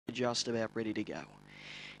just about ready to go.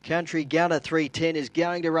 Country Gunner 310 is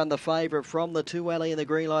going to run the favourite from the 2 alley and the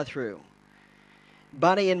green light through.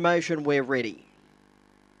 Bunny in motion, we're ready.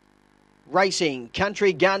 Racing,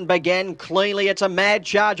 Country Gun began cleanly. It's a mad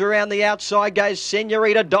charge around the outside. Goes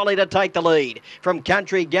Senorita Dolly to take the lead. From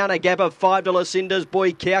Country Gun, a gap of 5 to Lucinda's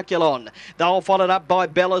Boy Calculon. They'll followed up by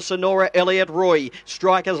Bella Sonora, Elliot Roy.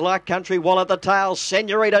 Strikers Luck, Country Wall at the tail.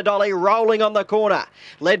 Senorita Dolly rolling on the corner.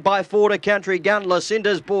 Led by 4 to Country Gun,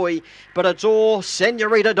 Lucinda's Boy. But it's all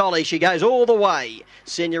Senorita Dolly. She goes all the way.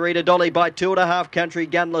 Senorita Dolly by 2.5, Country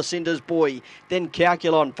Gun, Lucinda's Boy. Then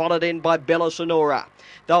Calculon, followed in by Bella Sonora.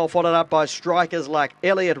 They'll followed up by Strikers Luck,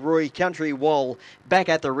 Elliot Roy, Country Wall. Back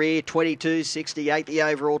at the rear, 22.68 the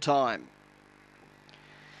overall time.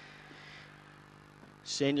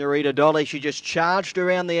 Senorita Dolly, she just charged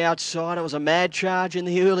around the outside. It was a mad charge in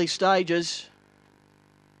the early stages.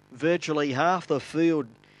 Virtually half the field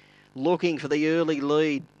looking for the early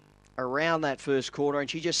lead around that first corner, and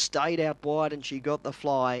she just stayed out wide and she got the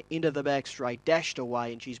fly into the back straight, dashed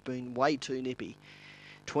away, and she's been way too nippy.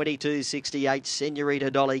 22.68,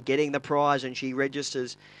 Senorita Dolly getting the prize, and she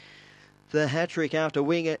registers the hat-trick after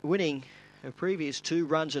winning her previous 2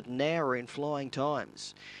 runs at Nowra in flying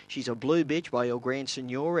times. She's a blue bitch by El Gran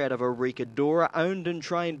Senor out of Aricadora, owned and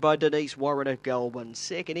trained by Denise Warren at Goulburn.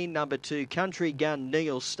 Second in number 2, Country Gun,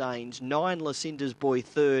 Neil Staines. 9, Lucinda's Boy,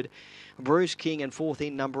 third. Bruce King, and 4th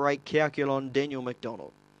in number 8, Calculon, Daniel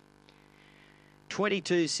McDonald.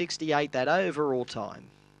 22.68 that overall time.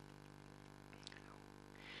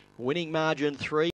 Winning margin 3.